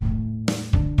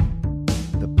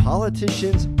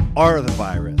politicians are the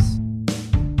virus.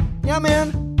 Yeah,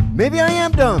 man, maybe I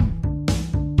am dumb.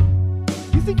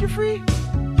 You think you're free?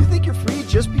 You think you're free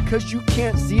just because you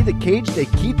can't see the cage they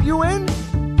keep you in?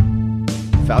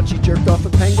 Fauci jerked off a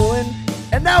pangolin,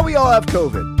 and now we all have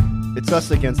COVID. It's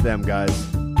us against them, guys.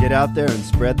 Get out there and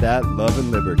spread that love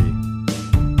and liberty.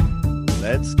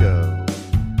 Let's go.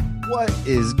 What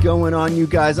is going on, you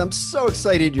guys? I'm so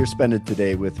excited you're spending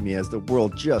today with me as the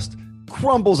world just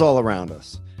crumbles all around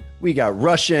us. We got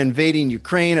Russia invading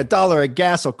Ukraine. $1 of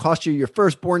gas will cost you your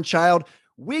firstborn child.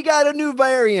 We got a new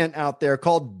variant out there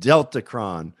called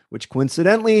Deltacron, which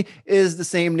coincidentally is the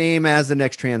same name as the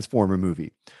next Transformer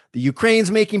movie. The Ukraine's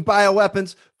making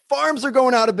bioweapons. Farms are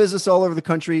going out of business all over the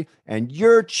country. And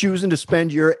you're choosing to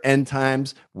spend your end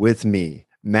times with me,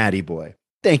 Matty Boy.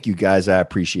 Thank you, guys. I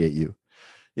appreciate you.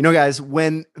 You know, guys,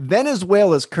 when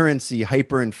Venezuela's currency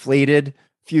hyperinflated a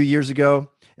few years ago,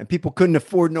 and people couldn't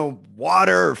afford no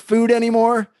water or food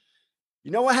anymore, you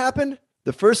know what happened?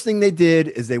 The first thing they did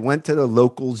is they went to the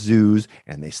local zoos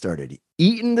and they started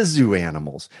eating the zoo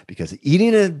animals because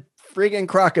eating a friggin'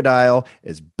 crocodile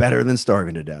is better than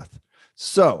starving to death.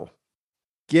 So,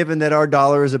 given that our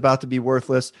dollar is about to be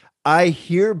worthless, I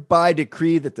hereby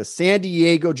decree that the San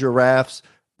Diego giraffes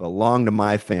belong to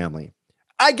my family.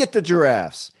 I get the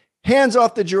giraffes. Hands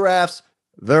off the giraffes.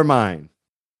 They're mine.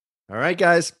 All right,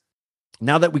 guys.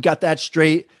 Now that we got that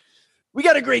straight, we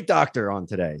got a great doctor on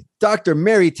today, Dr.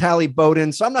 Mary Talley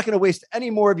Bowden. So I'm not going to waste any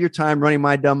more of your time running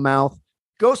my dumb mouth.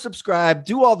 Go subscribe,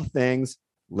 do all the things.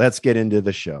 Let's get into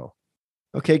the show.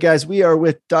 Okay, guys, we are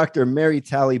with Dr. Mary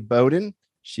Talley Bowden.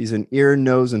 She's an ear,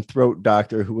 nose, and throat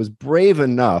doctor who was brave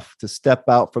enough to step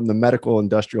out from the medical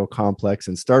industrial complex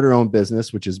and start her own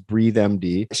business, which is Breathe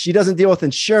MD. She doesn't deal with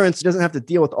insurance. She doesn't have to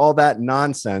deal with all that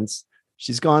nonsense.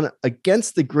 She's gone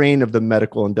against the grain of the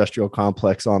medical industrial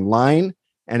complex online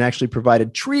and actually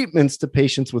provided treatments to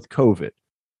patients with COVID,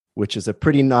 which is a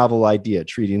pretty novel idea,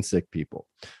 treating sick people.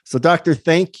 So, doctor,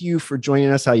 thank you for joining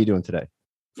us. How are you doing today?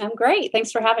 I'm great.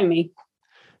 Thanks for having me.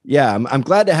 Yeah, I'm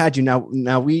glad to have you.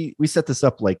 Now we set this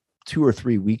up like 2 or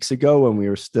 3 weeks ago when we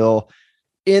were still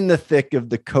in the thick of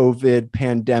the COVID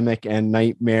pandemic and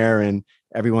nightmare and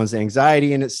everyone's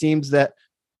anxiety. And it seems that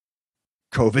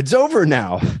COVID's over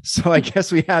now. So I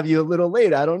guess we have you a little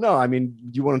late. I don't know. I mean,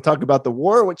 do you want to talk about the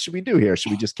war? What should we do here?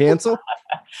 Should we just cancel?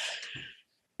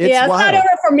 It's not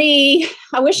over for me.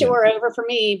 I wish it were over for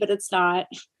me, but it's not.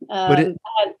 Isn't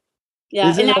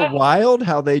it wild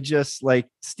how they just like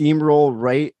steamroll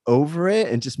right over it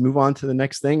and just move on to the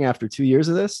next thing after 2 years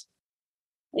of this?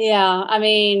 Yeah. I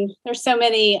mean, there's so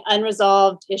many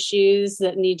unresolved issues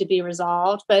that need to be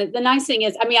resolved. But the nice thing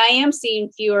is, I mean, I am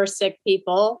seeing fewer sick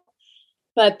people,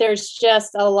 but there's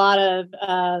just a lot of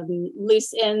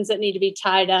loose ends that need to be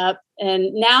tied up.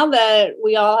 And now that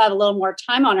we all have a little more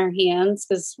time on our hands,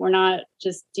 because we're not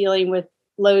just dealing with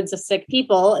loads of sick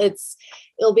people,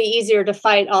 it'll be easier to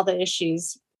fight all the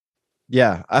issues.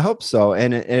 Yeah, I hope so.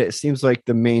 And it seems like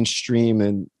the mainstream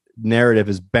and narrative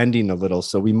is bending a little.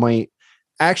 So we might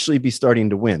actually be starting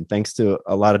to win, thanks to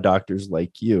a lot of doctors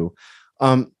like you.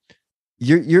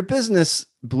 Your business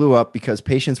blew up because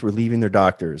patients were leaving their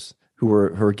doctors who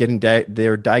were getting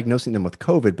they're diagnosing them with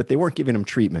COVID, but they weren't giving them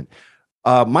treatment.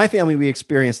 My family, we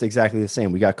experienced exactly the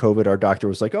same. We got COVID. Our doctor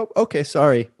was like, "Oh, okay,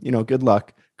 sorry. Good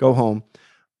luck. Go home."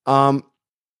 Now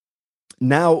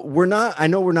I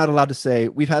know we're not allowed to say,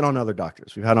 we've had on other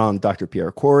doctors. We've had on Dr.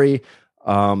 Pierre Corey.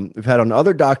 We've had on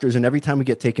other doctors. And every time we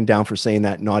get taken down for saying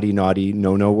that naughty,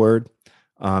 no word,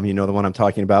 the one I'm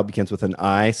talking about begins with an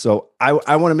I. So I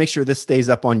want to make sure this stays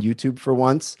up on YouTube for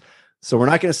once. So we're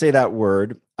not going to say that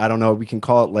word. I don't know. We can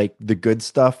call it like the good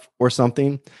stuff or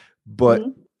something, but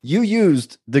you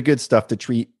used the good stuff to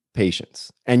treat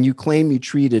patients and you claim you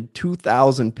treated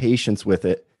 2,000 patients with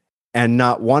it. And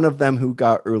not one of them who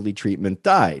got early treatment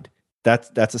died.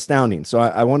 That's astounding. So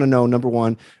I want to know, number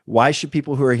one, why should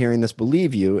people who are hearing this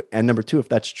believe you? And number two, if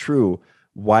that's true,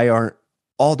 why aren't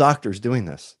all doctors doing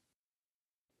this?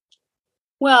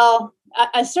 Well,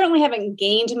 I certainly haven't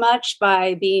gained much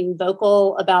by being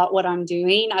vocal about what I'm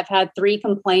doing. I've had 3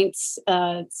 complaints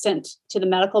sent to the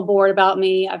medical board about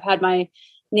me. I've had my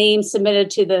name submitted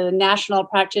to the National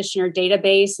Practitioner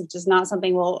Database, which is not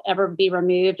something will ever be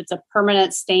removed. It's a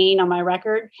permanent stain on my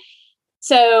record.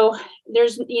 So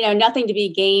there's, nothing to be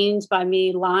gained by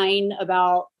me lying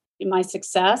about my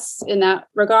success in that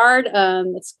regard.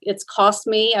 It's cost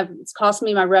me. It's cost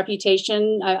me my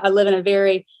reputation. I live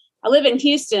in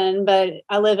Houston, but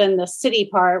I live in the city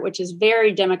part, which is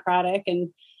very democratic.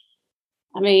 And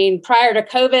I mean, prior to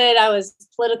COVID, I was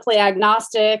politically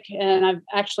agnostic, and I've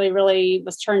actually really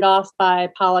was turned off by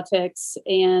politics.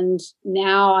 And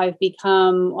now I've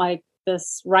become like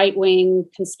this right-wing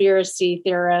conspiracy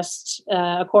theorist,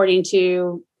 according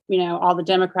to, all the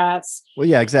Democrats. Well,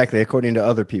 yeah, exactly. According to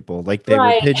other people, like they will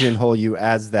Right. pigeonhole you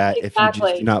as that if you just do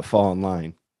Exactly. not fall in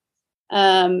line.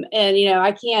 And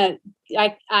I can't,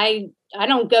 I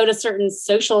don't go to certain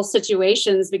social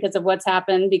situations because of what's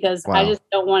happened, because I Wow. just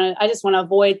don't want to, I just want to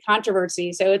avoid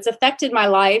controversy. So it's affected my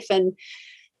life. And,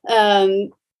 um,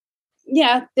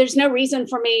 yeah, there's no reason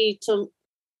for me to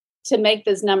make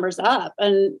those numbers up.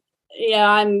 And,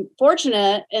 I'm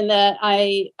fortunate in that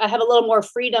I have a little more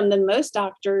freedom than most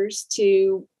doctors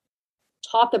to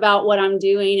talk about what I'm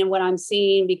doing and what I'm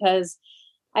seeing, because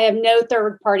I have no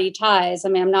third party ties. I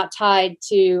mean, I'm not tied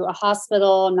to a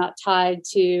hospital. I'm not tied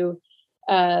to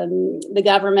the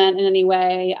government in any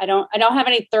way. I don't have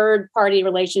any third party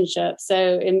relationships.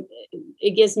 So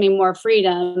it gives me more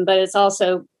freedom, but it's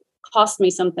also cost me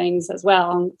some things as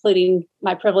well, including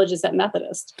my privileges at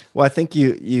Methodist. Well, I think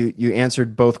you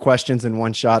answered both questions in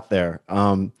one shot there.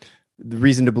 The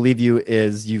reason to believe you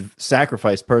is you've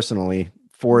sacrificed personally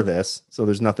for this, so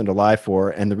there's nothing to lie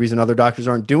for. And the reason other doctors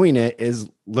aren't doing it is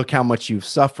look how much you've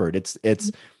suffered.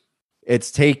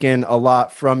 It's taken a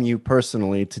lot from you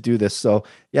personally to do this. So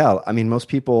yeah, I mean, most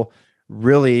people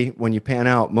really, when you pan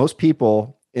out, most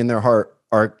people in their heart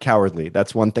are cowardly.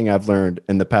 That's one thing I've learned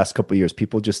in the past couple of years.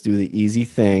 People just do the easy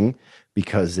thing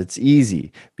because it's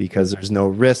easy, because there's no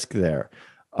risk there.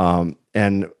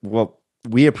 And well,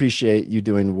 we appreciate you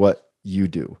doing what you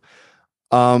do.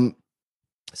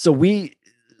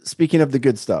 Speaking of the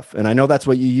good stuff, and I know that's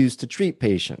what you use to treat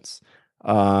patients.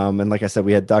 And like I said,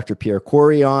 we had Dr. Pierre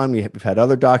Corey on. We've had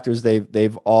other doctors.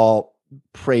 They've all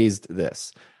praised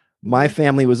this. My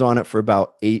family was on it for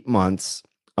about 8 months,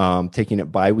 taking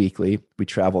it bi-weekly. We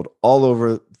traveled all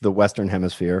over the Western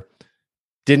Hemisphere,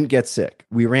 didn't get sick.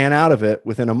 We ran out of it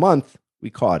within a month.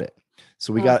 We caught it.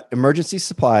 So we got emergency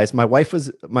supplies. My wife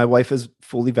is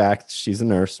fully vaxxed. She's a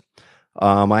nurse.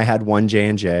 I had one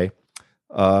J&J.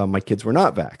 My kids were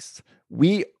not vaxxed.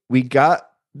 We got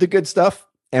the good stuff,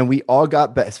 and we all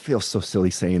got better. It feels so silly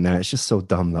saying that. It's just so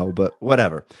dumb though, but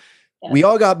whatever. Yeah. We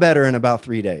all got better in about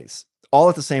 3 days, all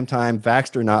at the same time,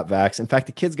 vaxxed or not vaxxed. In fact,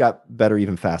 the kids got better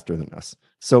even faster than us.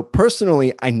 So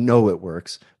personally, I know it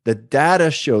works. The data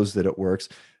shows that it works.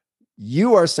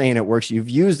 You are saying it works. You've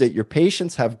used it. Your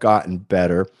patients have gotten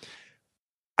better.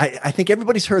 I think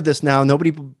everybody's heard this now. Nobody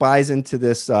buys into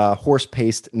this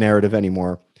horse-paced narrative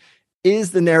anymore.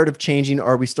 Is the narrative changing?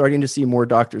 Are we starting to see more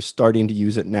doctors starting to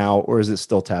use it now, or is it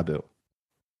still taboo?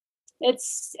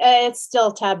 It's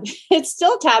still taboo. It's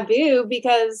still taboo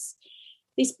because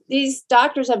these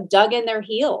doctors have dug in their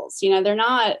heels. They're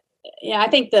not. I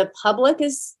think the public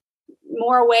is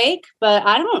more awake, but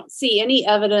I don't see any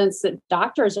evidence that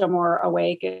doctors are more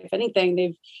awake. If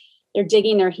anything, they're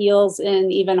digging their heels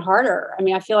in even harder. I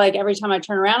mean, I feel like every time I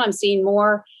turn around, I'm seeing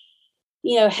more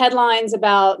headlines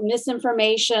about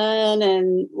misinformation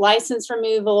and license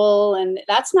removal, and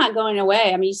that's not going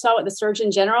away. I mean, you saw what the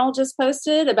Surgeon General just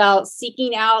posted about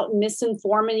seeking out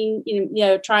misinforming,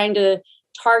 trying to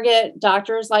target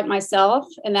doctors like myself.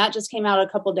 And that just came out a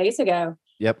couple of days ago.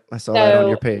 Yep. I saw that on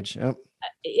your page. Yep.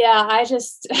 Yeah.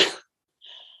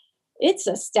 It's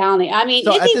astounding. I mean,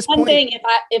 it'd be one thing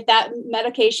if that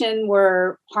medication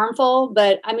were harmful,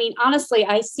 but I mean, honestly,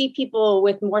 I see people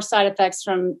with more side effects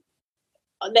from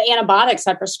the antibiotics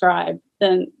I prescribe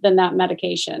than that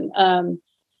medication.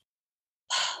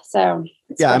 So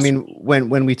yeah, I mean,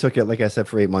 when we took it, like I said,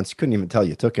 for 8 months, you couldn't even tell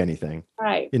you took anything.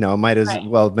 Right. It might as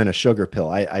well have been a sugar pill.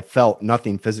 I felt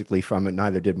nothing physically from it.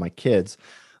 Neither did my kids.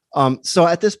 So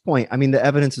at this point, I mean, the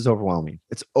evidence is overwhelming.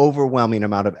 It's overwhelming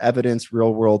amount of evidence,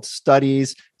 real world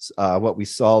studies, what we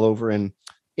saw over in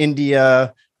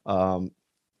India,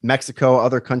 Mexico,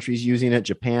 other countries using it,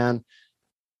 Japan.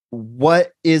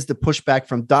 What is the pushback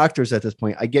from doctors at this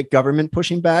point? I get government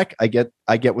pushing back. I get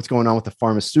what's going on with the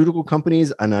pharmaceutical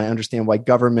companies, and I understand why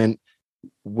government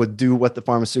would do what the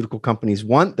pharmaceutical companies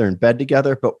want. They're in bed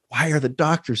together, but why are the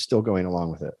doctors still going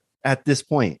along with it at this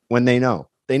point when they know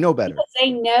better? Because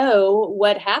they know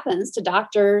what happens to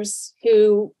doctors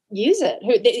who use it,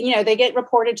 who they get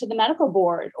reported to the medical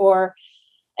board.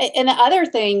 And the other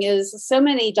thing is, so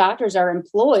many doctors are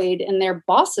employed, and their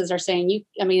bosses are saying,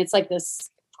 it's like this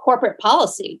corporate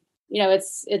policy.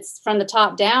 It's from the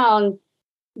top down.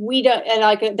 We don't,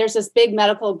 and there's this big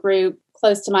medical group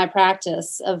close to my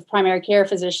practice of primary care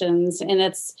physicians, and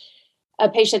a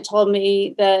patient told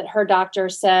me that her doctor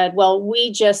said, well,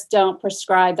 we just don't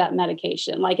prescribe that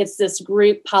medication. Like, it's this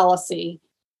group policy.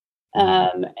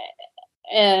 And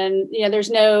and there's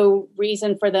no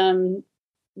reason for them.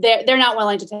 They're not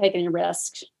willing to take any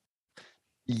risk.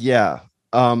 Yeah.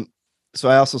 So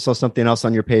I also saw something else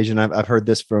on your page, and I've heard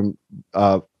this from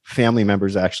family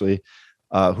members actually,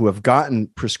 who have gotten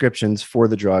prescriptions for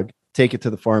the drug, take it to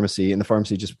the pharmacy, and the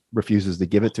pharmacy just refuses to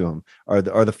give it to them. Are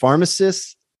the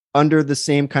pharmacists under the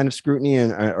same kind of scrutiny,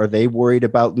 and are they worried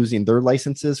about losing their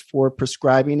licenses for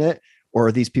prescribing it, or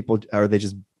are these people, are they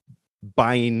just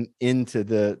buying into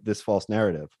this false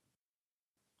narrative?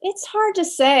 It's hard to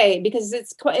say because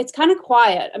it's kind of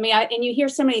quiet. I mean, and you hear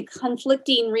so many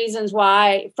conflicting reasons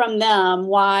why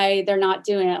they're not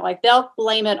doing it. Like they'll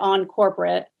blame it on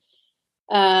corporate,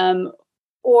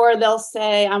 or they'll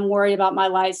say, I'm worried about my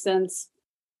license.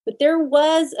 But there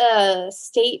was a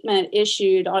statement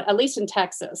issued, at least in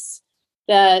Texas,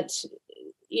 that,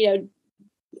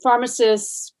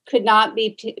 pharmacists could not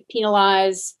be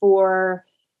penalized for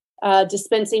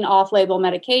dispensing off-label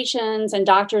medications, and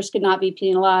doctors could not be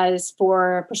penalized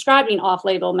for prescribing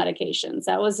off-label medications.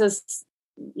 That was just,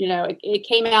 it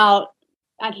came out,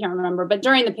 I can't remember, but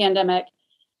during the pandemic,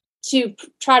 to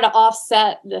try to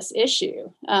offset this issue.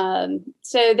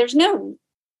 So there's no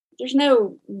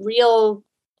real,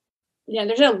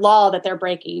 there's no law that they're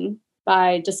breaking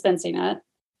by dispensing it.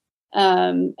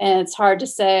 And it's hard to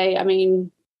say. I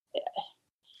mean,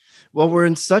 well, we're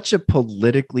in such a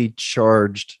politically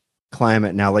charged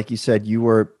climate now. Like you said, you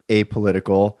were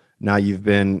apolitical. Now you've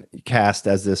been cast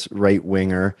as this right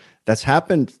winger. That's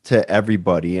happened to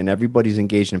everybody, and everybody's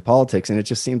engaged in politics. And it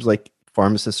just seems like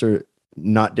pharmacists are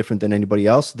not different than anybody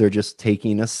else. They're just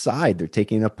taking a side. They're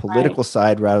taking a political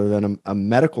side rather than a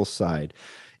medical side.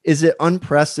 Is it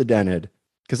unprecedented?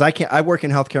 Because I work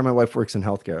in healthcare. My wife works in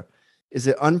healthcare. Is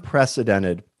it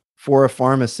unprecedented for a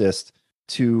pharmacist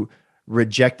to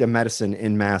reject a medicine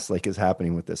in mass like is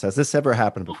happening with this? Has this ever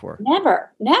happened before?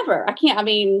 Never. I can't. I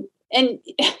mean, and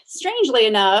strangely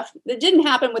enough, it didn't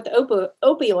happen with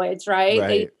opioids,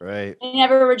 right? Right. They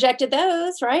never rejected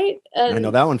those, right? I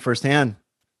know that one firsthand.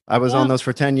 I was on those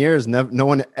for 10 years. No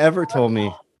one ever told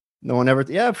me. No one ever.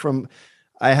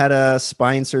 I had a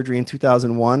spine surgery in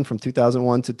 2001. From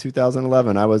 2001 to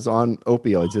 2011, I was on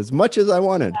opioids as much as I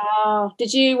wanted. Wow.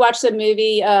 Did you watch the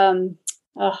movie?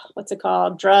 What's it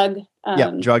called? Drug.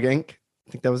 Drug Inc.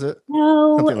 I think that was it.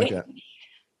 No, something like that.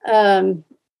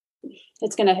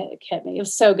 It's gonna hit me. It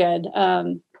was so good.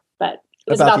 But it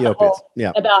was about the opiates.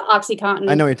 About OxyContin.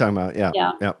 I know what you're talking about.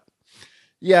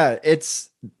 Yeah.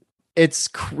 It's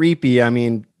creepy. I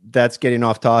mean, that's getting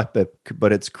off topic,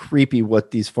 but it's creepy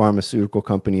what these pharmaceutical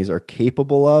companies are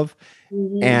capable of.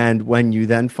 Mm-hmm. And when you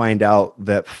then find out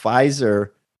that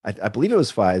Pfizer, I believe it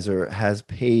was Pfizer, has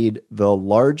paid the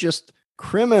largest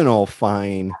criminal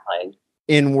fine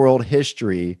in world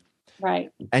history.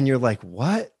 Right. And you're like,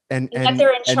 what? And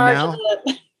they're in charge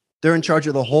they're in charge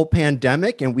of the whole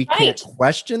pandemic, and we can't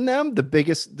question them.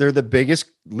 They're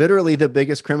literally the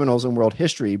biggest criminals in world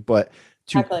history, but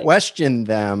to question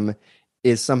them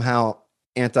is somehow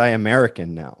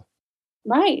anti-American now.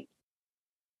 Right.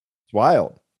 It's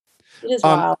wild. It is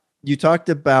wild. You talked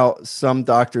about some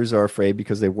doctors are afraid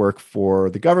because they work for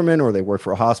the government or they work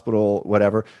for a hospital,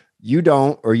 whatever. You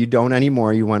don't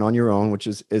anymore. You went on your own, which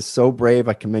is so brave.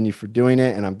 I commend you for doing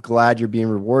it, and I'm glad you're being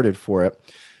rewarded for it.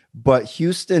 But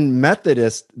Houston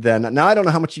Methodist, then, now I don't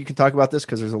know how much you can talk about this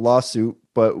because there's a lawsuit,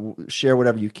 but share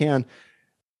whatever you can.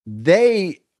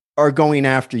 They are going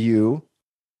after you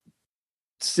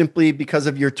simply because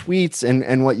of your tweets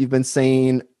and what you've been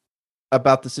saying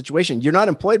about the situation. You're not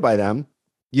employed by them.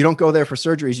 You don't go there for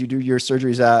surgeries. You do your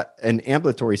surgeries at an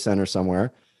ambulatory center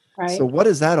somewhere. Right. So what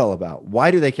is that all about? Why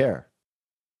do they care?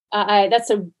 That's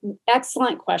an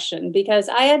excellent question, because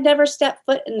I had never stepped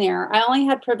foot in there. I only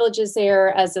had privileges there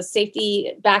as a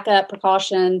safety backup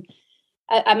precaution.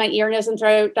 I'm an ear, nose, and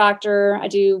throat doctor. I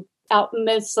do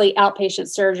mostly outpatient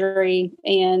surgery.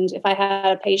 And if I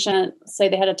had a patient, say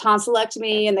they had a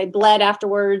tonsillectomy and they bled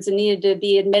afterwards and needed to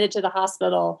be admitted to the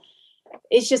hospital,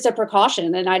 it's just a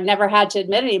precaution. And I'd never had to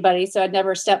admit anybody, so I'd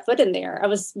never stepped foot in there. I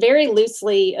was very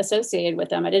loosely associated with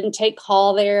them. I didn't take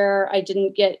call there. I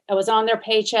was on their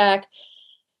paycheck.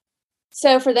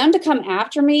 So for them to come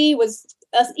after me was,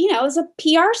 it was a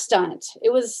PR stunt.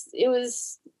 It was,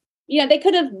 they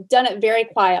could have done it very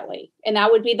quietly, and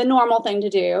that would be the normal thing to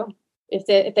do.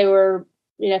 If they were,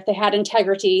 if they had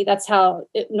integrity, that's how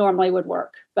it normally would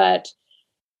work. But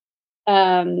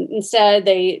instead,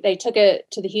 they took it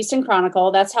to the Houston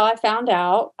Chronicle. That's how I found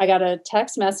out. I got a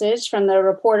text message from the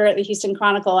reporter at the Houston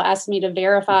Chronicle asking me to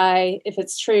verify if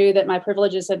it's true that my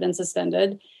privileges had been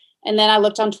suspended. And then I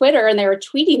looked on Twitter and they were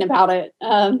tweeting about it.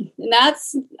 And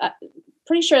that's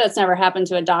pretty sure that's never happened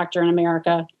to a doctor in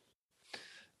America.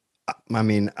 I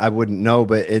mean, I wouldn't know,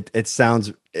 but it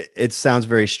sounds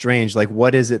very strange. Like,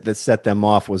 what is it that set them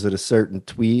off? Was it a certain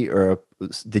tweet, or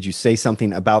did you say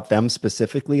something about them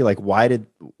specifically? Like, No,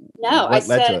 what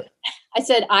led to it? I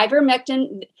said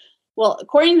ivermectin. Well,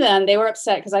 according to them, they were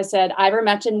upset because I said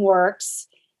ivermectin works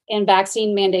and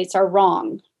vaccine mandates are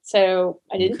wrong. So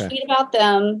I didn't Okay. tweet about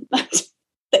them.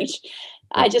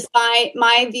 I just,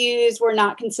 my views were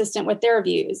not consistent with their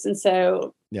views. And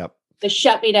so Yep. they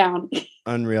shut me down.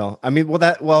 Unreal. I mean,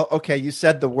 okay. You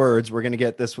said the words. We're gonna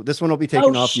get this. This one will be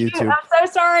taken off Shoot, YouTube. I'm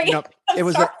so sorry. No,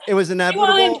 I'm sorry. it was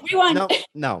inevitable. Rewind.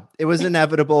 No, it was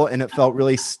inevitable, and it felt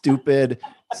really stupid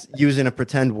using a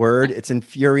pretend word. It's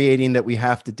infuriating that we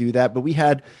have to do that. But we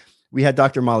had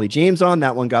Dr. Molly James on.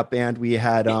 That one got banned. We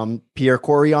had Pierre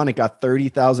Corey on. It got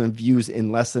 30,000 views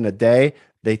in less than a day.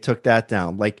 They took that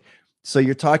down. Like, so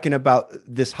you're talking about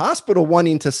this hospital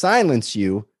wanting to silence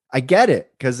you. I get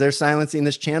it, because they're silencing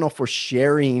this channel for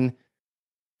sharing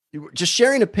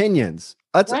opinions.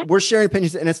 Right. We're sharing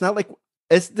opinions, and it's not like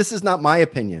this is not my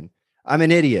opinion. I'm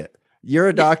an idiot. You're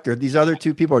a doctor. These other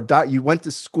two people are you went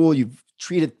to school. You've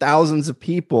treated thousands of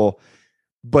people,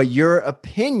 but your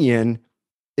opinion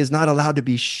is not allowed to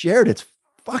be shared. It's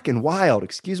fucking wild.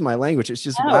 Excuse my language. It's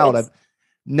just wild. I've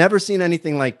never seen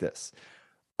anything like this.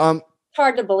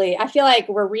 Hard to believe. I feel like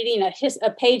we're reading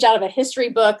a page out of a history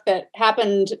book that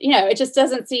happened. It just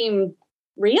doesn't seem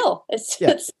real. It's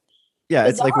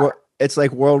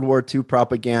like World War II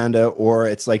propaganda, or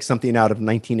it's like something out of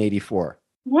 1984.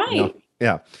 Right.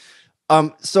 Yeah.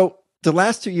 So the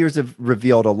last 2 years have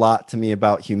revealed a lot to me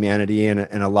about humanity and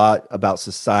a lot about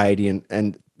society.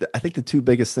 And I think the two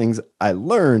biggest things I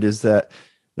learned is that,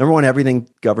 number one, everything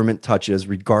government touches,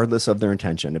 regardless of their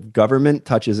intention, if government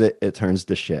touches it, it turns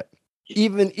to shit.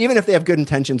 Even if they have good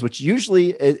intentions, which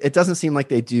usually it doesn't seem like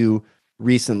they do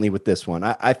recently with this one.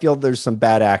 I feel there's some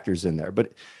bad actors in there,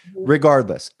 but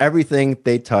regardless, everything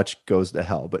they touch goes to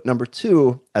hell. But number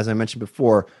two, as I mentioned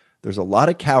before, there's a lot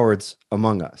of cowards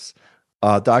among us.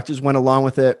 Doctors went along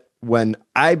with it when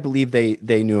I believe they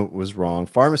knew it was wrong.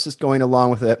 Pharmacists going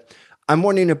along with it. I'm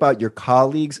wondering about your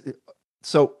colleagues.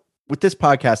 So with this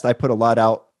podcast, I put a lot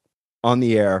out on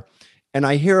the air, and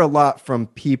I hear a lot from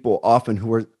people often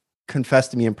who are confess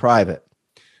to me in private.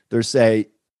 They're say,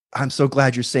 I'm so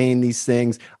glad you're saying these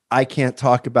things. I can't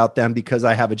talk about them because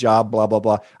I have a job, blah, blah,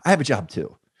 blah. I have a job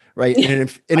too. Right. And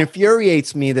it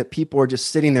infuriates me that people are just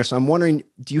sitting there. So I'm wondering,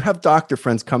 do you have doctor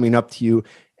friends coming up to you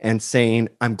and saying,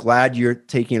 I'm glad you're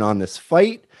taking on this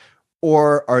fight?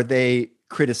 Or are they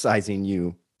criticizing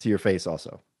you to your face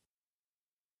also?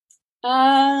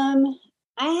 I've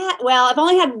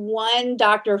only had one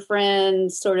doctor friend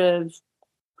sort of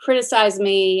criticize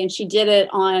me, and she did it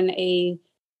on a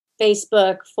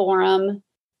Facebook forum.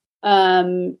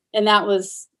 And that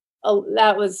was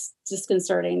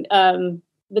disconcerting.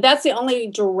 But that's the only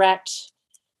direct,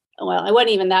 well, it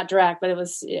wasn't even that direct, but it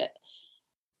was, and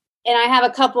I have a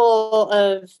couple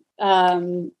of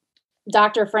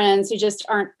doctor friends who just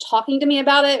aren't talking to me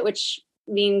about it, which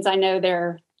means I know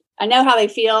how they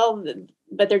feel,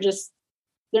 but they're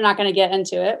not going to get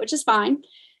into it, which is fine.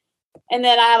 And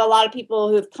then I have a lot of people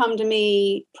who have come to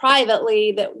me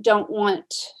privately that don't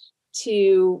want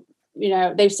to,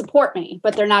 they support me,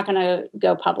 but they're not going to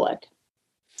go public.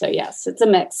 So yes, it's a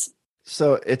mix.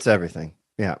 So it's everything.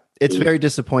 Yeah. It's very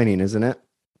disappointing, isn't it?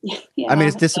 Yeah, I mean,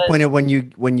 it's disappointing when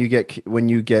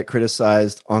you get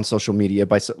criticized on social media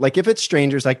by, like, if it's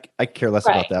strangers, I care less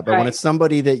about that. But when it's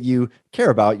somebody that you care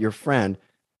about, your friend,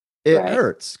 it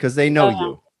hurts because they know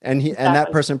you. And and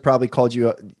that person probably called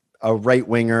you a right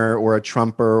winger or a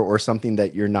Trumper or something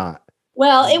that you're not.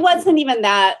 Well, it wasn't even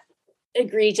that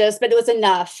egregious, but it was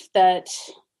enough that,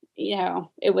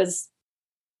 it was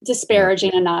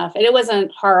disparaging enough. And it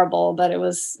wasn't horrible, but it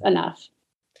was enough.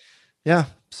 Yeah.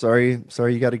 Sorry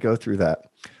you got to go through that.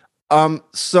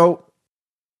 So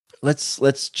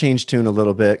let's change tune a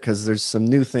little bit, because there's some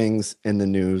new things in the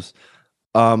news.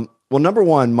 Well, number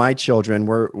one, my children,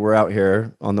 we're out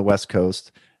here on the West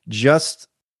Coast. Just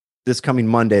this coming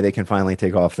Monday, they can finally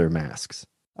take off their masks.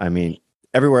 I mean,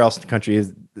 everywhere else in the country,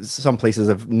 some places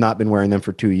have not been wearing them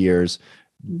for 2 years.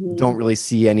 Mm-hmm. Don't really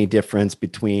see any difference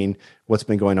between what's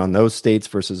been going on in those states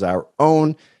versus our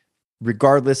own.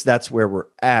 Regardless, that's where we're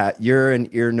at. You're an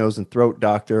ear, nose, and throat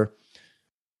doctor.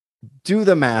 Do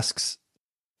the masks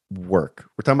work?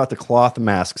 We're talking about the cloth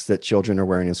masks that children are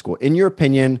wearing in school. In your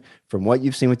opinion, from what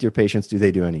you've seen with your patients, do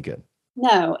they do any good?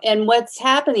 No. And what's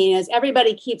happening is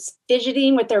everybody keeps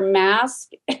fidgeting with their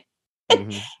mask.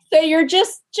 Mm-hmm. So you're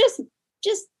just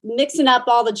mixing up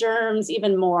all the germs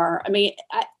even more. I mean,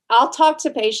 I'll talk to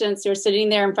patients who are sitting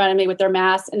there in front of me with their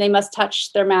mask, and they must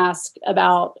touch their mask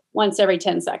about once every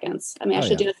 10 seconds. I mean, I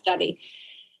should do a study.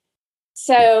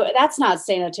 So that's not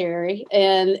sanitary.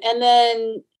 And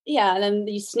then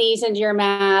you sneeze into your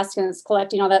mask and it's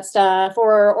collecting all that stuff,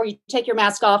 or you take your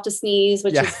mask off to sneeze,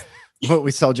 which is what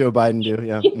we saw Joe Biden do.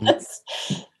 Yeah. Yes.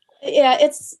 Yeah.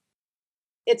 It's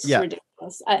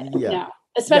ridiculous. No,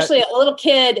 especially a little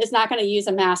kid is not going to use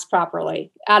a mask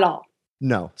properly at all.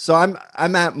 No. So I'm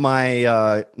at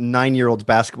my 9-year-old's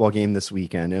basketball game this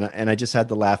weekend, and I just had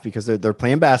to laugh because they're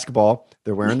playing basketball.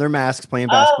 They're wearing their masks, playing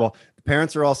basketball. The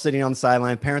parents are all sitting on the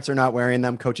sideline. Parents are not wearing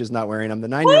them. Coaches not wearing them. The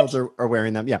 9-year-olds are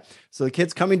wearing them. Yeah. So the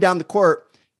kid's coming down the court,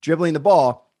 dribbling the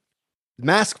ball. The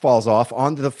mask falls off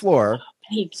onto the floor.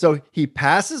 So he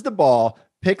passes the ball,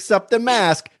 picks up the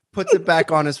mask, puts it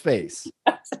back on his face.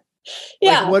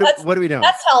 Yeah. Like, what are we doing?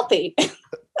 That's healthy.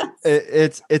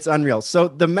 It's unreal. So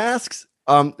the masks,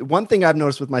 one thing I've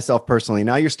noticed with myself personally,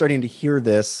 now you're starting to hear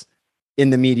this in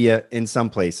the media in some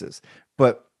places,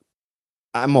 but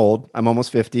I'm old. I'm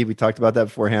almost 50. We talked about that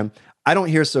beforehand. I don't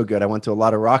hear so good. I went to a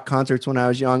lot of rock concerts when I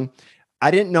was young.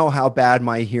 I didn't know how bad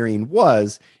my hearing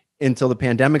was until the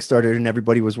pandemic started and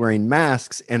everybody was wearing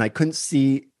masks and I couldn't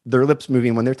see their lips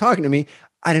moving when they're talking to me.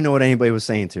 I didn't know what anybody was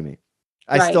saying to me.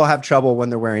 I still have trouble when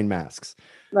they're wearing masks.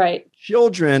 Right.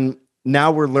 Children,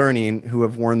 now we're learning, who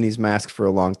have worn these masks for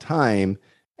a long time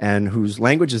and whose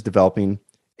language is developing,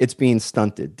 it's being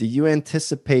stunted. Do you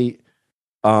anticipate,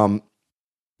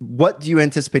 what do you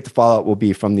anticipate the fallout will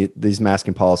be from these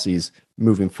masking policies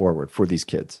moving forward for these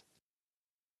kids?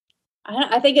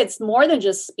 I think it's more than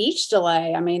just speech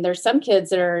delay. I mean, there's some kids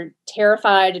that are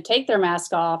terrified to take their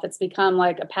mask off. It's become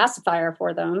like a pacifier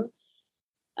for them.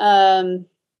 I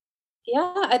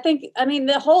mean,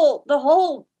 the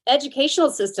whole educational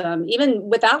system, even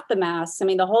without the masks, I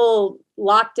mean, the whole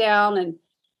lockdown and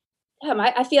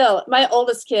I feel my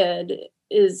oldest kid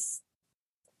is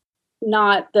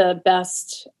not the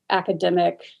best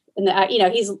academic. And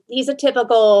he's a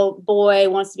typical boy,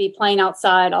 wants to be playing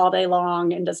outside all day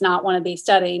long and does not want to be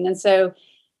studying. And so,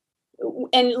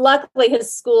 and luckily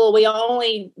his school, we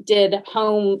only did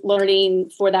home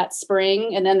learning for that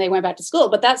spring and then they went back to school.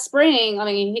 But that spring, I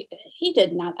mean, he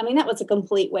did not, I mean, that was a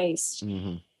complete waste.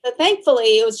 Mm-hmm. But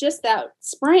thankfully it was just that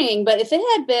spring. But if it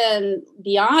had been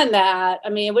beyond that, I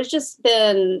mean,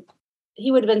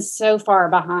 he would have been so far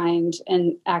behind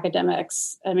in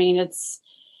academics. I mean,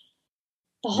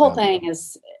 the whole thing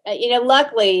is,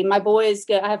 luckily my boys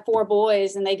I have 4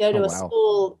 boys and they go to a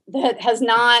school that has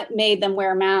not made them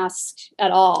wear masks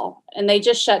at all. And they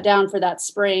just shut down for that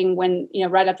spring when,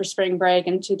 right after spring break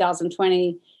in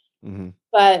 2020, mm-hmm.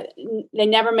 But they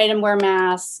never made them wear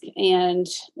masks and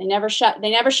they never shut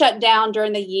down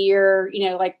during the year,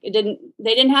 they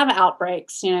didn't have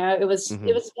outbreaks, it was, mm-hmm.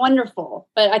 It was wonderful,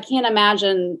 but I can't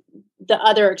imagine the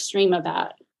other extreme of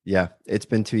that. Yeah, it's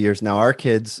been 2 years now. Our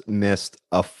kids missed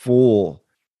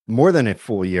more than a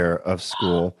full year of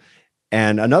school.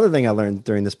 And another thing I learned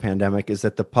during this pandemic is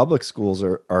that the public schools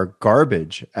are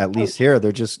garbage, at least here.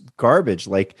 They're just garbage.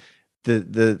 Like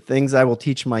the things I will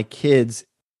teach my kids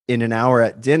in an hour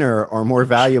at dinner are more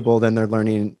valuable than they're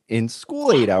learning in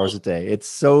school 8 hours a day. It's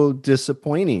so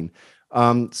disappointing.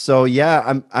 So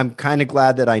yeah, I'm kind of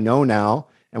glad that I know now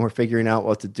and we're figuring out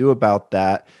what to do about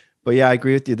that. But yeah, I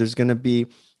agree with you.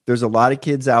 There's a lot of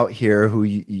kids out here who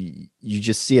you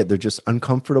just see it. They're just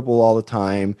uncomfortable all the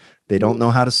time. They don't know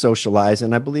how to socialize.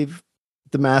 And I believe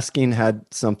the masking had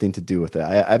something to do with it.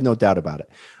 I have no doubt about it.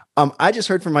 I just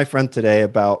heard from my friend today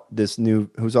about this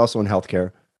who's also in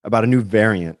healthcare, about a new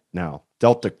variant now,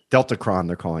 Deltacron,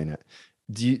 they're calling it.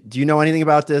 Do you know anything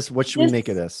about this? What should we make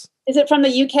of this? Is it from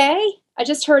the UK? I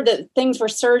just heard that things were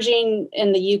surging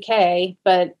in the UK,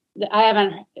 but I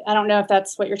don't know if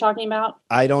that's what you're talking about.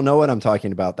 I don't know what I'm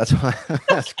talking about. That's why I'm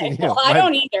asking you. Well, I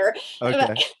don't either.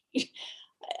 Okay.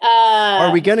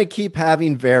 Are we going to keep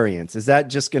having variants? Is that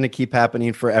just going to keep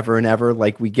happening forever and ever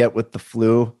like we get with the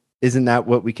flu? Isn't that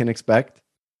what we can expect?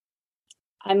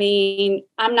 I mean,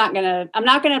 I'm not going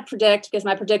to predict because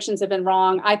my predictions have been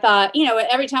wrong. I thought,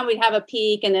 every time we'd have a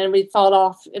peak and then we'd fall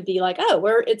off, it'd be like,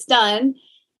 it's done.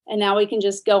 And now we can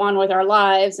just go on with our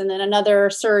lives. And then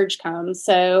another surge comes.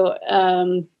 So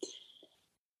I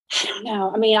don't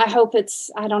know. I mean, I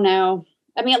don't know.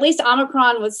 I mean, at least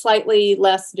Omicron was slightly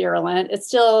less virulent. I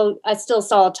still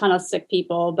saw a ton of sick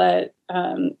people, but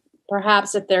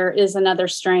perhaps if there is another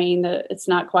strain that it's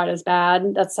not quite as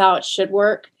bad. That's how it should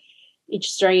work. Each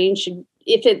strain should,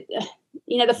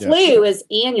 the flu is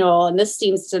annual and this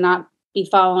seems to not be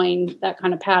following that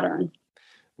kind of pattern.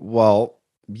 Well,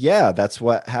 yeah, that's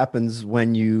what happens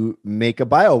when you make a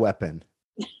bioweapon.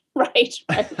 Right.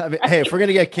 I mean, Right. hey, if we're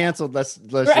gonna get canceled, let's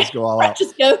Right. just go all Right. out.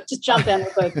 Just jump in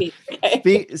with both feet.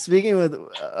 Okay. Speaking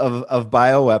of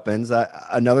bioweapons,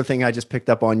 another thing I just picked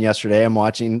up on yesterday. I'm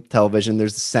watching television.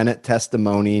 There's Senate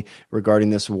testimony regarding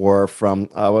this war from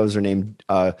what was her name?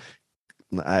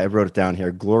 I wrote it down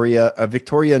here.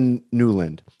 Victoria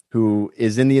Nuland, who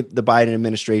is in the Biden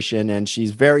administration, and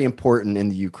she's very important in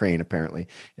the Ukraine apparently.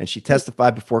 And she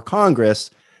testified before Congress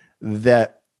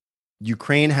that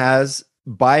Ukraine has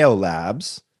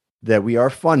biolabs that we are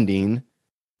funding,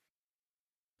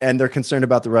 and they're concerned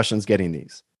about the Russians getting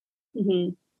these.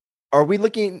 Mm-hmm. Are we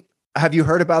looking? Have you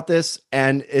heard about this?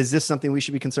 And is this something we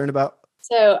should be concerned about?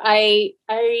 So I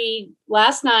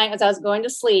last night as I was going to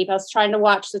sleep, I was trying to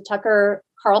watch the Tucker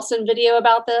Carlson video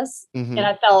about this, Mm-hmm. and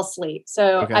I fell asleep.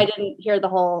 So Okay. I didn't hear the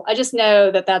whole. I just know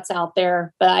that that's out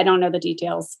there, but I don't know the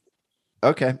details.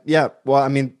 Okay. Yeah. Well, I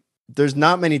mean, there's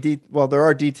not many well, there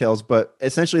are details, but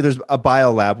essentially there's a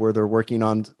biolab where they're working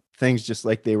on things just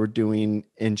like they were doing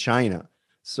in China.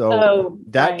 So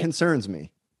that right, concerns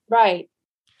me. right.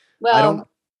 I don't. Well,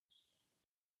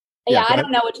 Yeah. yeah, Go I ahead.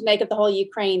 don't know what to make of the whole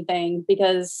Ukraine thing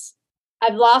because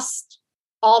I've lost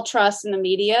all trust in the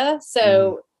media.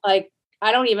 So, like,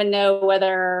 I don't even know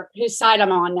whose side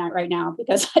I'm on that right now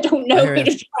because I don't I know hear who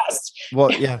you. to trust.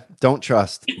 Well, yeah. Don't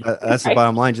trust. That's the Right,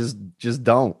 bottom line. Just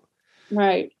don't.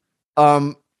 right.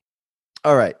 Um.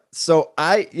 All right. So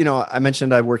I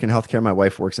mentioned I work in healthcare. My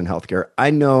wife works in healthcare.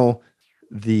 I know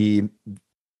the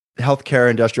healthcare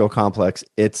industrial complex.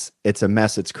 It's a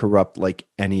mess. It's corrupt like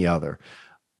any other.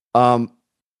 Um,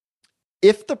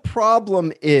 if the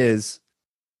problem is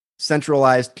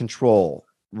centralized control,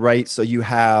 right? So you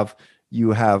have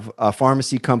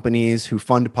pharmacy companies who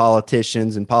fund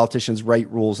politicians, and politicians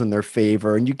write rules in their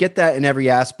favor, and you get that in every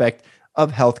aspect of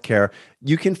healthcare.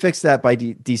 You can fix that by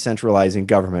decentralizing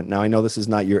government. Now, I know this is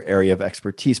not your area of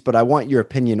expertise, but I want your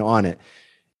opinion on it.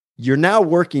 You're now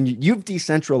you've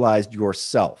decentralized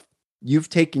yourself. You've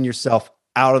taken yourself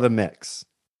out of the mix,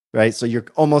 right? So you're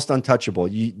almost untouchable.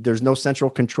 There's no central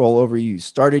control over you. You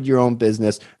started your own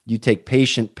business. You take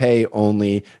patient pay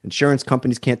only. Insurance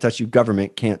companies can't touch you.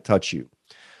 Government can't touch you.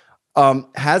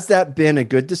 Has that been a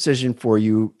good decision for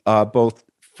you, both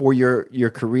for your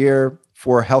career,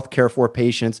 for healthcare for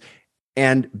patients,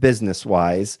 and business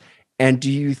wise? And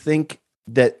do you think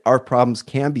that our problems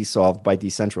can be solved by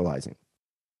decentralizing?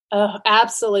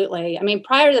 Absolutely. I mean,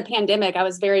 prior to the pandemic, I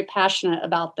was very passionate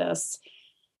about this.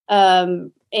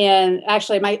 And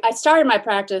actually, I started my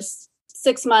practice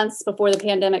 6 months before the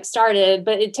pandemic started,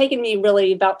 but it'd taken me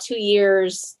really about 2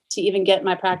 years to even get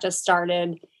my practice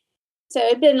started. So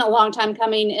it'd been a long time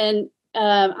coming, and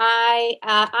I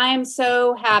am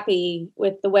so happy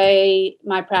with the way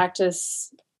my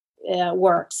practice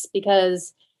works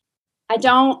because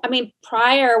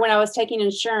prior when I was taking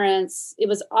insurance, it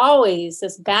was always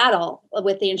this battle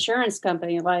with the insurance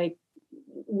company. Like,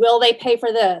 will they pay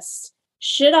for this?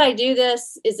 Should I do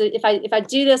this? If I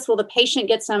do this, will the patient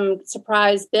get some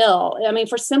surprise bill? I mean,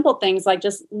 for simple things like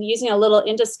just using a little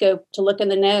endoscope to look in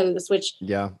the nose, which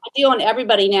Yeah. I do on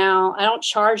everybody now. I don't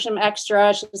charge them extra.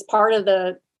 It's just part of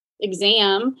the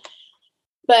exam.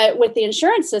 But with the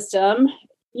insurance system,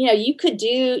 you could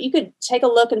take a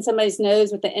look in somebody's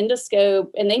nose with the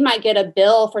endoscope, and they might get a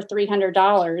bill for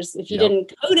 $300 if you Yep.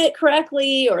 didn't code it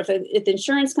correctly, or if the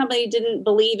insurance company didn't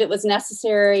believe it was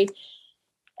necessary.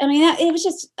 I mean, it was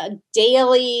just a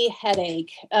daily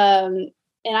headache. And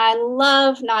I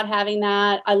love not having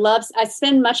that. I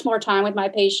spend much more time with my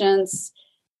patients.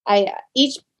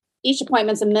 Each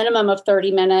appointment's a minimum of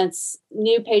 30 minutes.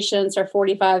 New patients are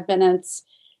 45 minutes.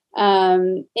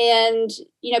 And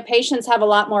patients have a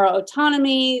lot more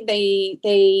autonomy.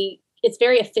 It's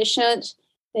very efficient.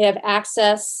 They have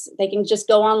access. They can just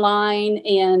go online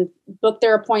and book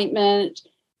their appointment.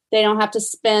 They don't have to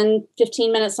spend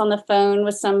 15 minutes on the phone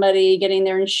with somebody getting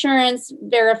their insurance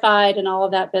verified and all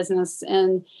of that business.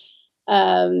 And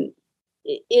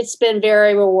it's been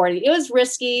very rewarding. It was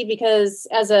risky because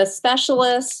as a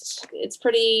specialist, it's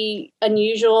pretty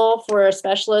unusual for a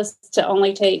specialist to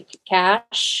only take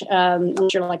cash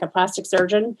unless you're like a plastic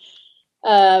surgeon.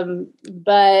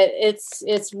 But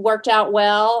it's worked out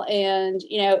well. And,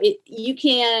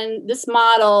 this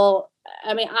model,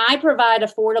 I mean, I provide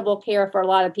affordable care for a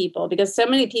lot of people because so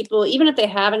many people, even if they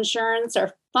have insurance,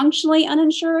 are functionally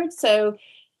uninsured. So,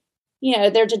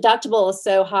 their deductible is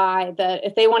so high that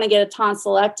if they want to get a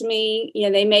tonsillectomy,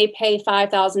 they may pay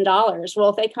 $5,000. Well,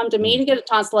 if they come to me to get a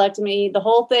tonsillectomy, the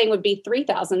whole thing would be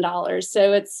 $3,000.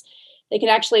 So they can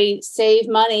actually save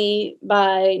money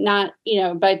by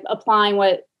by applying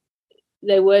what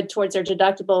they would towards their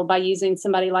deductible by using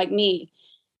somebody like me.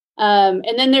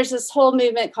 And then there's this whole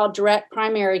movement called direct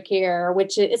primary care,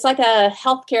 which it's like a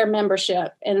healthcare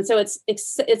membership. And so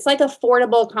it's like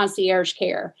affordable concierge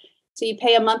care. So you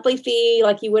pay a monthly fee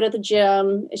like you would at the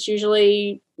gym. It's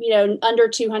usually, under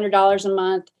 $200 a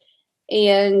month.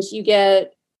 And you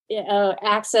get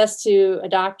access to a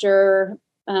doctor,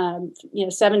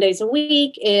 7 days a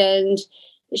week. And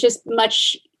it's just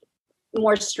much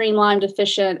more streamlined,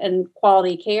 efficient, and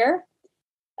quality care.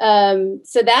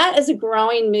 So that is a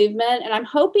growing movement. And I'm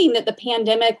hoping that the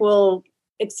pandemic will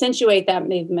accentuate that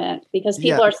movement because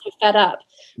people are so fed up.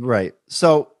 Right.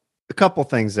 So a couple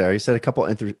things there. You said a couple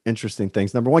interesting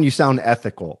things. Number one, you sound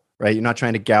ethical, right? You're not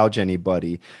trying to gouge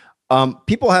anybody.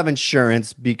 People have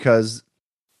insurance because,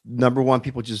 number one,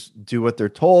 people just do what they're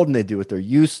told and they do what they're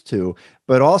used to.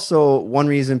 But also, one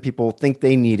reason people think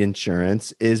they need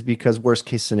insurance is because worst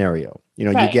case scenario.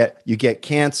 Right. you get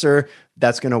cancer,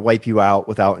 that's going to wipe you out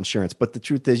without insurance. But the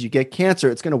truth is, you get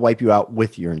cancer, it's going to wipe you out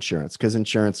with your insurance because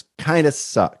insurance kind of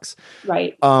sucks.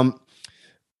 Right.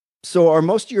 So are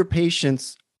most of your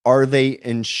patients, are they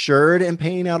insured and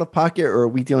paying out of pocket, or are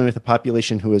we dealing with a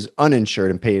population who is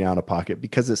uninsured and paying out of pocket?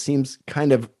 Because it seems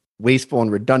kind of wasteful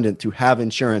and redundant to have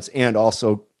insurance and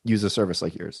also use a service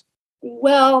like yours.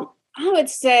 Well, I'd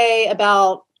say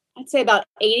about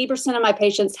 80% of my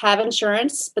patients have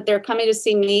insurance, but they're coming to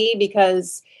see me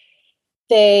because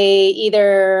they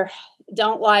either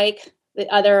don't like the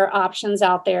other options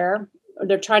out there, or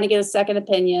they're trying to get a second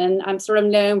opinion. I'm sort of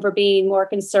known for being more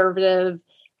conservative.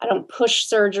 I don't push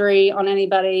surgery on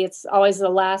anybody. It's always the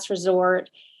last resort.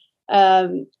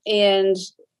 And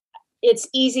it's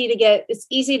easy to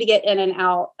get in and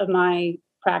out of my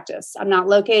practice. I'm not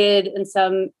located in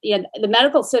the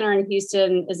medical center in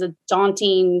Houston is a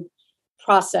daunting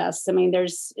process. I mean, there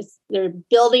are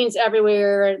buildings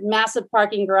everywhere, massive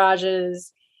parking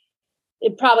garages.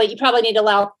 You probably need to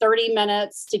allow 30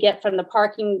 minutes to get from the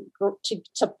parking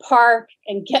to park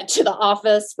and get to the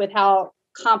office with how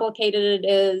complicated it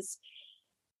is.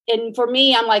 And for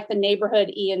me, I'm like the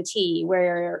neighborhood ENT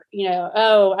where,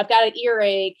 I've got an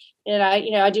earache and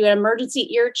I do an emergency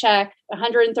ear check,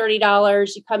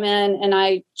 $130. You come in and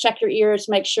I check your ears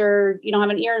to make sure you don't have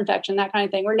an ear infection, that kind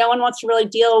of thing, where no one wants to really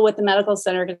deal with the medical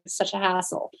center because it's such a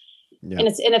hassle and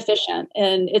it's inefficient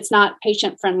and it's not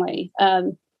patient friendly.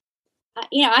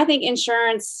 I think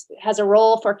insurance has a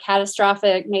role for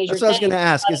catastrophic major. That's what I was going to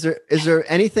ask.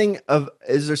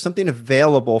 Is there something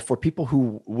available for people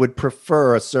who would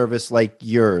prefer a service like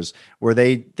yours, where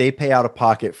they pay out of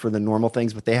pocket for the normal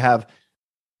things, but they have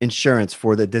insurance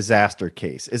for the disaster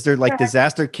case? Is there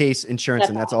disaster case insurance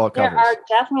and that's all it covers? There are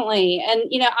definitely. And,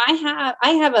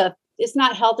 I have it's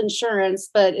not health insurance,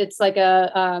 but it's like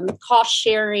a cost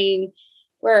sharing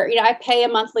where, I pay a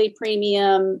monthly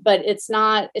premium, but it's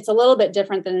a little bit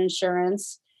different than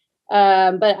insurance.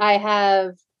 But I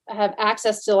have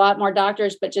access to a lot more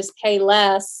doctors, but just pay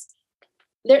less.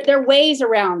 There are ways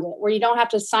around it where you don't have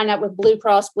to sign up with Blue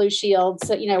Cross Blue Shield.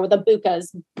 So, with the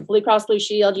BUCAs, Blue Cross Blue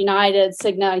Shield, United,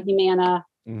 Cigna, Humana.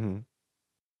 Mm-hmm.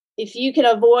 If you could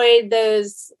avoid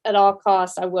those at all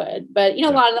costs, I would. But, a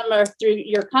lot of them are through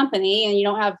your company and you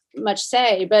don't have much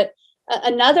say. But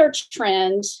another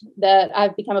trend that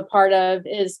I've become a part of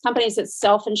is companies that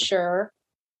self-insure.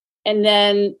 And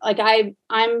then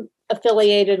I'm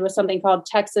affiliated with something called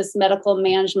Texas Medical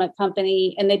Management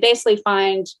Company. And they basically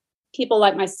find people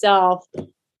like myself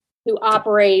who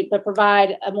operate, but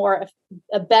provide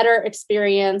a better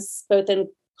experience, both in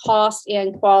cost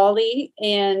and quality.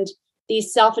 And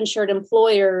these self-insured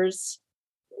employers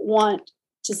want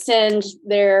to send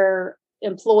their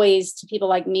employees to people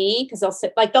like me because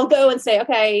they'll go and say,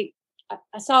 okay,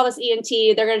 I saw this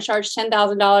ENT, they're going to charge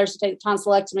 $10,000 to take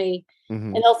tonsillectomy.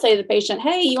 Mm-hmm. And they'll say to the patient,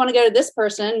 hey, you want to go to this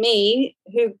person, me,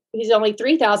 who's only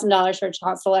 $3,000 for a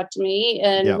tonsillectomy,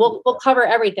 and we'll cover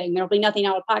everything. There'll be nothing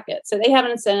out of pocket. So they have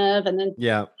an incentive, and then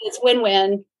it's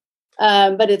win-win.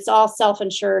 But it's all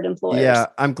self-insured employers. Yeah,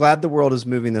 I'm glad the world is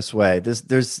moving this way.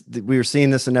 We are seeing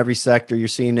this in every sector. You're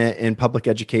seeing it in public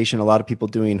education. A lot of people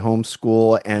doing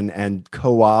homeschool and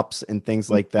co-ops and things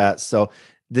like that. So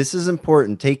this is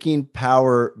important. Taking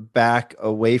power back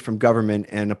away from government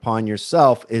and upon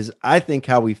yourself is, I think,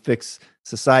 how we fix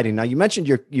society. Now, you mentioned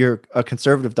you're a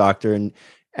conservative doctor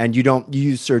and you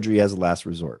use surgery as a last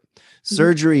resort.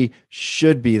 Surgery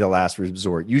should be the last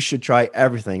resort. You should try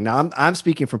everything. Now, I'm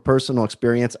speaking from personal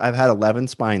experience. I've had 11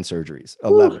 spine surgeries.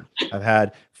 11. I've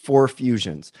had 4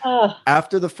 fusions.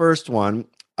 After the first one,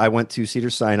 I went to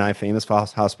Cedars-Sinai, famous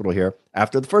hospital here.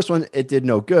 After the first one, it did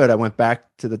no good. I went back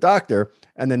to the doctor,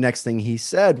 and the next thing he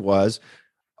said was,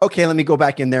 okay, let me go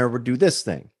back in there and do this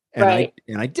thing. And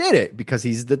I did it because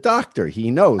he's the doctor.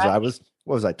 He knows. Right.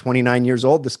 what was I, 29 years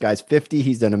old? This guy's 50.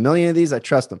 He's done a million of these. I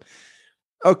trust him.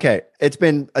 Okay. It's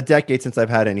been a decade since I've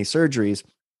had any surgeries.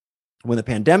 When the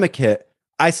pandemic hit,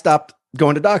 I stopped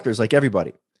going to doctors like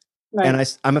everybody. Right.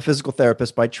 And I'm a physical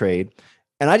therapist by trade.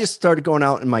 And I just started going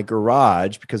out in my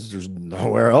garage because there's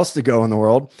nowhere else to go in the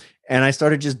world. And I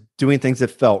started just doing things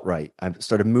that felt right. I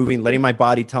started moving, letting my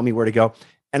body tell me where to go.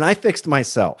 And I fixed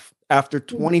myself. After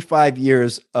 25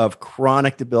 years of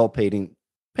chronic debilitating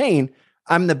pain,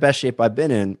 I'm in the best shape I've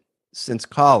been in since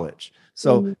college.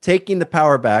 So taking the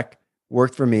power back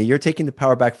worked for me. You're taking the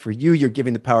power back for you. You're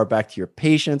giving the power back to your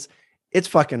patients. It's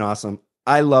fucking awesome.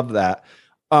 I love that.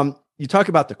 You talk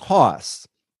about the costs.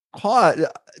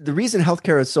 The reason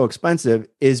healthcare is so expensive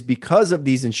is because of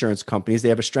these insurance companies. They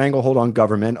have a stranglehold on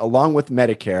government along with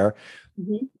Medicare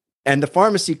and the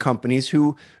pharmacy companies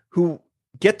who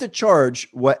get to charge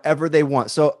whatever they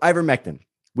want. So ivermectin,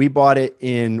 we bought it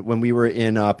when we were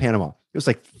in Panama. It was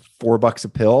like $4 a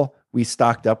pill. We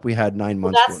stocked up. We had 9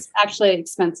 months. That's actually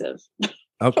expensive.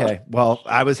 Okay. Well,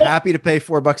 I was happy to pay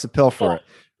 $4 a pill for it.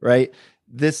 Right.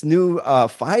 This new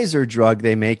Pfizer drug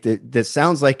they make that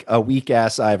sounds like a weak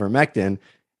ass ivermectin.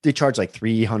 They charge like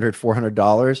 $300,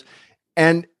 $400.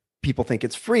 And people think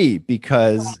it's free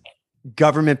because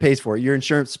government pays for it. Your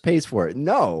insurance pays for it.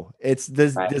 No, it's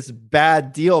this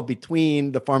bad deal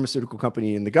between the pharmaceutical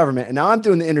company and the government. And now I'm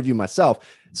doing the interview myself.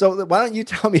 So why don't you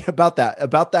tell me about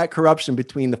that corruption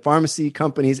between the pharmacy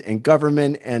companies and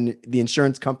government and the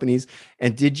insurance companies?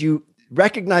 And did you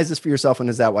recognize this for yourself? And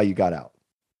is that why you got out?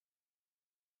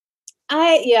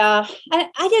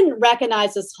 I didn't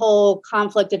recognize this whole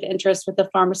conflict of interest with the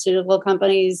pharmaceutical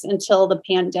companies until the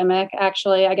pandemic,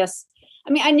 actually. I guess,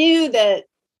 I mean, I knew that,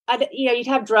 you'd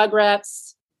have drug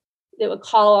reps that would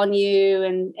call on you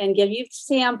and give you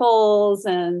samples.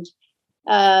 And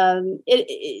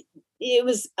it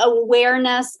was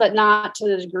awareness, but not to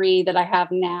the degree that I have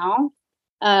now.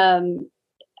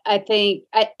 I think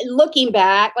looking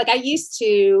back, like I used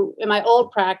to, in my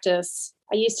old practice,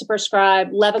 I used to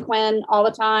prescribe Levaquin all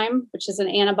the time, which is an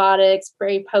antibiotic, it's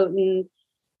very potent.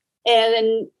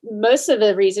 And most of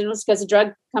the reason was because the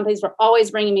drug companies were always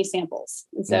bringing me samples.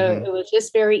 And so it was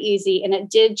just very easy. And it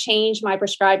did change my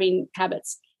prescribing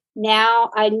habits.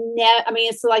 Now,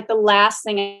 it's like the last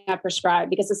thing I prescribe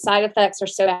because the side effects are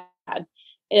so bad.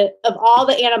 Of all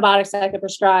the antibiotics I could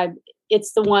prescribe,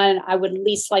 it's the one I would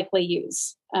least likely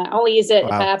use. I only use it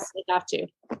if I absolutely have to.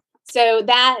 So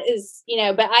that is,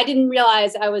 but I didn't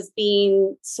realize I was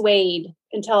being swayed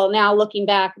until now. Looking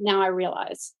back, now I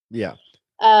realize. Yeah.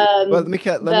 Well, let me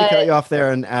cut you off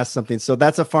there and ask something. So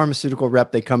that's a pharmaceutical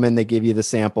rep. They come in, they give you the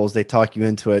samples, they talk you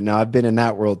into it. Now I've been in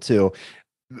that world too.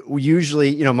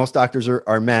 Usually, most doctors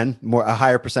are men, a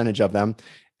higher percentage of them,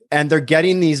 and they're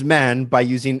getting these men by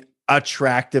using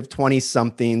attractive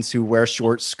 20-somethings who wear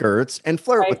short skirts and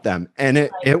flirt with them. And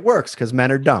it works because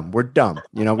men are dumb. We're dumb.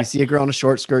 We see a girl in a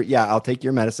short skirt. Yeah, I'll take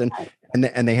your medicine.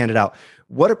 And they hand it out.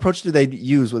 What approach do they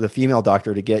use with a female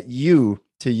doctor to get you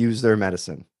to use their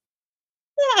medicine?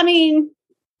 Yeah, I mean,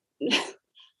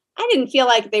 I didn't feel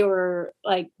like they were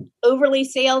like overly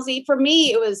salesy. For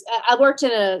me, I worked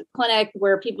in a clinic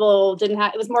where people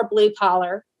it was more blue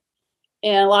collar.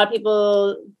 And a lot of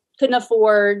people couldn't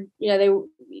afford, they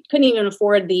couldn't even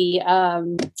afford the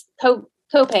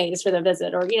co-pays for the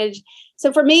visit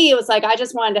so for me, it was like, I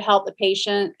just wanted to help the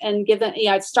patient and give them,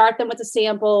 I'd start them with the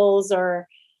samples, or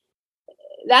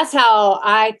that's how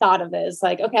I thought of it. It's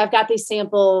like, okay, I've got these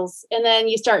samples, and then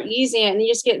you start using it and you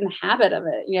just get in the habit of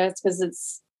it. It's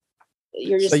because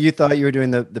so you thought you were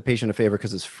doing the patient a favor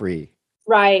because it's free.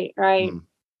 Right.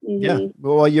 Yeah.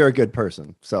 Well, you're a good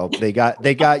person. So they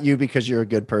got you because you're a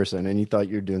good person and you thought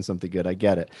you were doing something good. I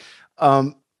get it.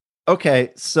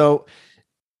 Okay. So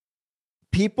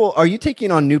are you taking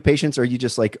on new patients, or are you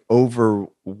just like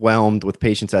overwhelmed with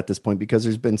patients at this point? Because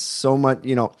there's been so much,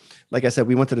 like I said,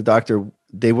 we went to the doctor,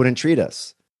 they wouldn't treat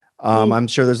us. I'm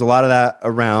sure there's a lot of that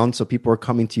around. So people are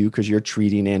coming to you because you're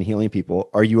treating and healing people.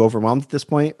 Are you overwhelmed at this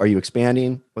point? Are you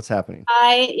expanding? What's happening?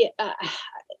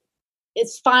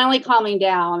 It's finally calming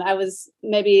down. I was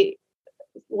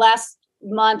last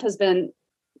month has been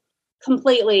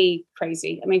completely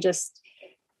crazy. I mean, just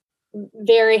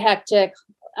very hectic.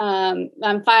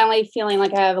 I'm finally feeling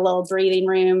like I have a little breathing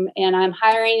room, and I'm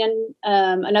hiring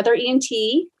another ENT.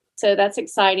 So that's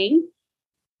exciting.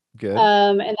 Good.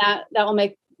 And that will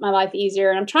make my life easier.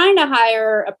 And I'm trying to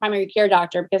hire a primary care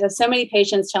doctor because I have so many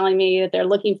patients telling me that they're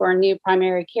looking for a new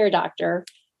primary care doctor.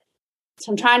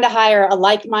 So I'm trying to hire a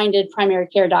like-minded primary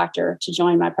care doctor to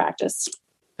join my practice.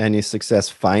 Any success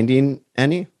finding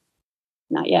any?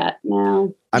 Not yet.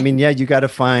 No. I mean, you got to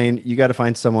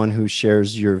find someone who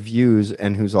shares your views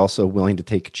and who's also willing to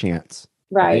take a chance.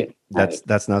 Right.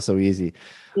 That's not so easy.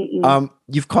 Mm-mm.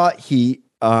 You've caught heat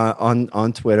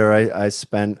on Twitter. I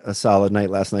spent a solid night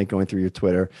last night going through your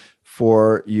Twitter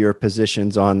for your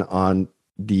positions on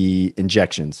the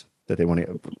injections that they want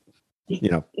to,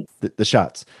 the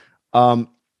shots.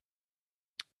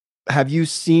 Have you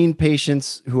seen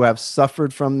patients who have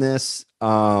suffered from this?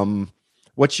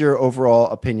 What's your overall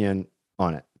opinion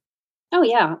on it? Oh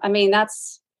yeah. I mean,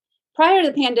 that's prior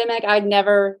to the pandemic, I'd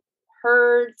never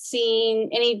seen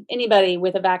anybody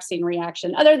with a vaccine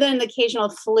reaction other than the occasional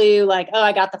flu, like, oh,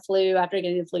 I got the flu after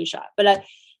getting the flu shot, but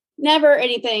never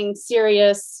anything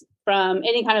serious from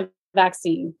any kind of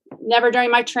vaccine. Never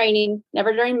during my training,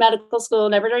 never during medical school,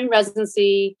 never during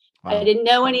residency. Wow. I didn't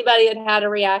know anybody that had a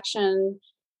reaction.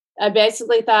 I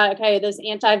basically thought, okay, those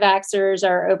anti-vaxxers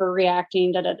are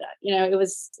overreacting.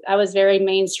 I was very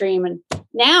mainstream, and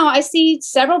now I see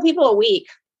several people a week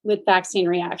with vaccine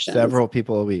reactions. Several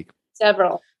people a week.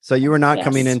 Several. So you were not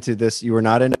coming into this. You were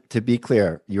not to be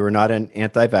clear, you were not an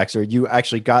anti-vaxxer. You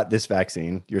actually got this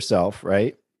vaccine yourself,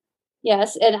 right?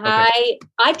 Yes. And okay.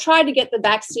 I tried to get the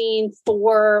vaccine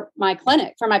for my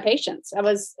clinic, for my patients. I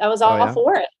was all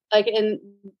for it. And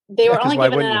they were only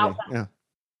giving it out.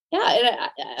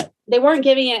 They weren't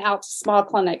giving it out to small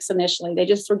clinics initially. They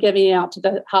just were giving it out to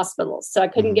the hospitals. So I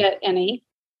couldn't get any.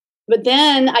 But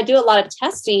then I do a lot of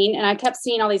testing, and I kept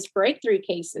seeing all these breakthrough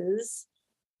cases.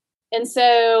 And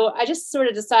so I just sort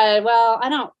of decided, well,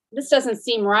 this doesn't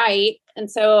seem right.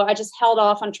 And so I just held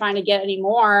off on trying to get any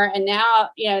more. And now,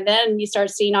 then you start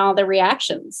seeing all the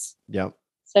reactions. Yep.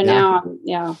 So now,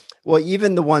 Well,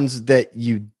 even the ones that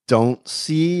you don't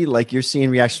see, like you're seeing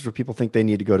reactions where people think they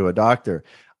need to go to a doctor.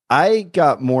 I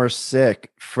got more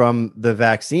sick from the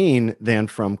vaccine than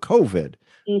from COVID.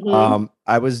 Mm-hmm.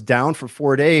 I was down for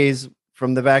 4 days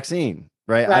from the vaccine,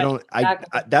 right?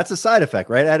 Exactly. That's a side effect,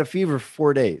 right? I had a fever for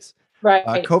 4 days. Right.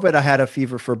 COVID, I had a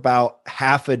fever for about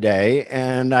half a day,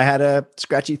 and I had a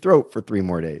scratchy throat for 3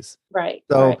 more days. Right.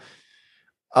 So,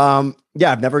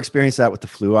 I've never experienced that with the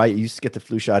flu. I used to get the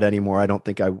flu shot anymore. I don't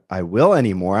think I will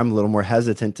anymore. I'm a little more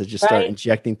hesitant to just start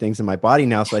injecting things in my body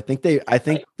now. So I think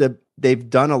they've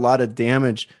done a lot of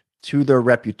damage to their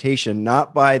reputation,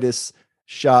 not by this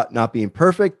shot not being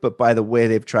perfect, but by the way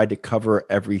they've tried to cover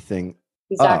everything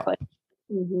exactly. up.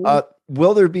 Mm-hmm.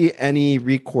 Will there be any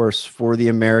recourse for the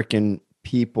American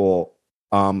people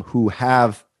who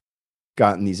have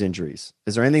gotten these injuries?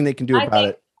 Is there anything they can do about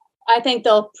it? I think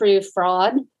they'll prove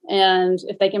fraud. And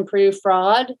if they can prove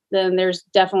fraud, then there's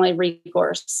definitely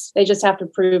recourse. They just have to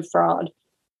prove fraud.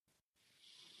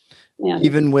 Yeah.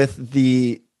 Even with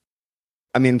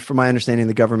from my understanding,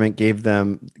 the government gave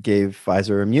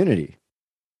Pfizer immunity.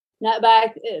 Not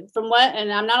back from what,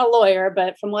 and I'm not a lawyer,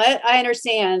 but from what I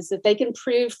understand is if they can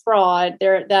prove fraud,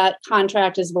 that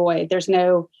contract is void. There's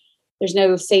no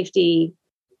safety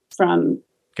from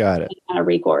any kind of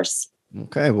recourse.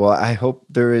 Okay. Well, I hope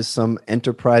there is some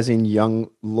enterprising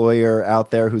young lawyer out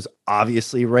there who's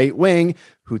obviously right wing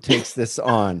who takes this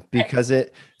on, because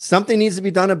something needs to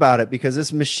be done about it, because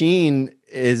this machine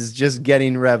is just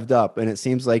getting revved up, and it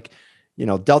seems like,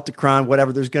 Deltacron,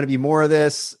 whatever, there's going to be more of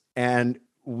this, and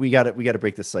we got to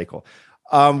break this cycle.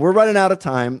 We're running out of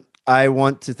time. I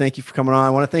want to thank you for coming on.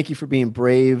 I want to thank you for being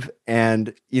brave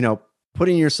and,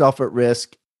 putting yourself at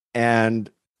risk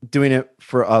and doing it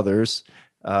for others.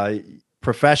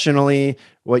 Professionally,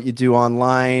 what you do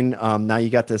online. Now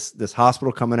you got this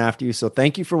hospital coming after you. So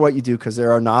thank you for what you do, because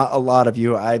there are not a lot of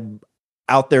you. I'm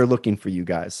out there looking for you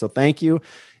guys. So thank you.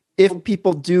 If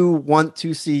people do want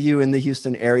to see you in the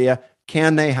Houston area,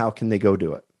 how can they go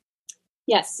do it?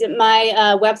 Yes, my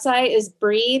website is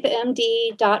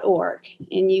breathemd.org,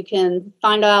 and you can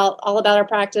find out all about our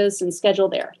practice and schedule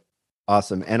there.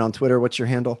 Awesome. And on Twitter, what's your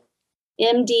handle?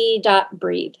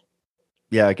 md.breathe.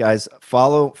 Yeah, guys,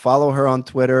 follow her on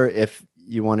Twitter if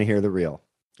you want to hear the real.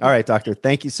 All right, doctor.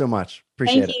 Thank you so much.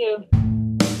 Appreciate it. Thank you.